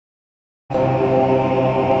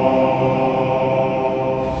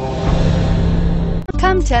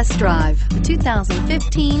Come test drive the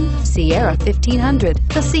 2015 Sierra 1500.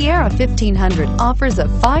 The Sierra 1500 offers a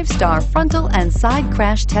 5-star frontal and side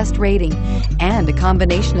crash test rating and a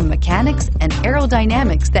combination of mechanics and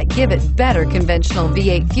aerodynamics that give it better conventional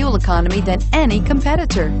V8 fuel economy than any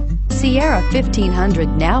competitor. Sierra 1500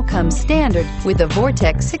 now comes standard with a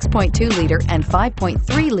Vortex 6.2-liter and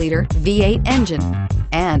 5.3-liter V8 engine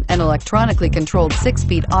and an electronically controlled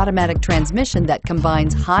 6-speed automatic transmission that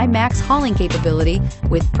combines high max hauling capability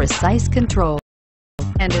with precise control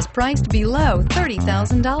and is priced below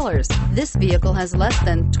 $30,000. This vehicle has less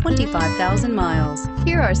than 25,000 miles.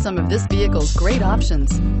 Here are some of this vehicle's great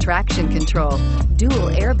options: traction control, dual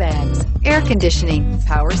airbags, air conditioning,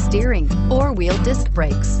 power steering, 4-wheel disc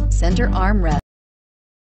brakes, center armrest,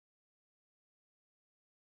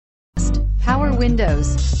 power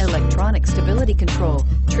windows, electronic stability control,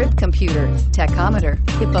 trip computer, tachometer.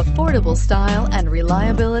 If affordable style and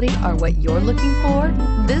reliability are what you're looking for,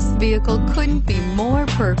 this vehicle couldn't be more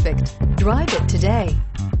perfect. Drive it today.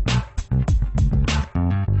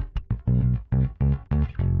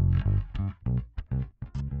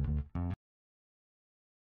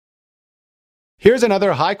 Here's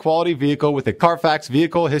another high-quality vehicle with a CARFAX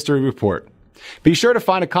Vehicle History Report. Be sure to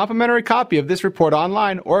find a complimentary copy of this report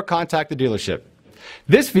online or contact the dealership.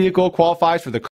 This vehicle qualifies for the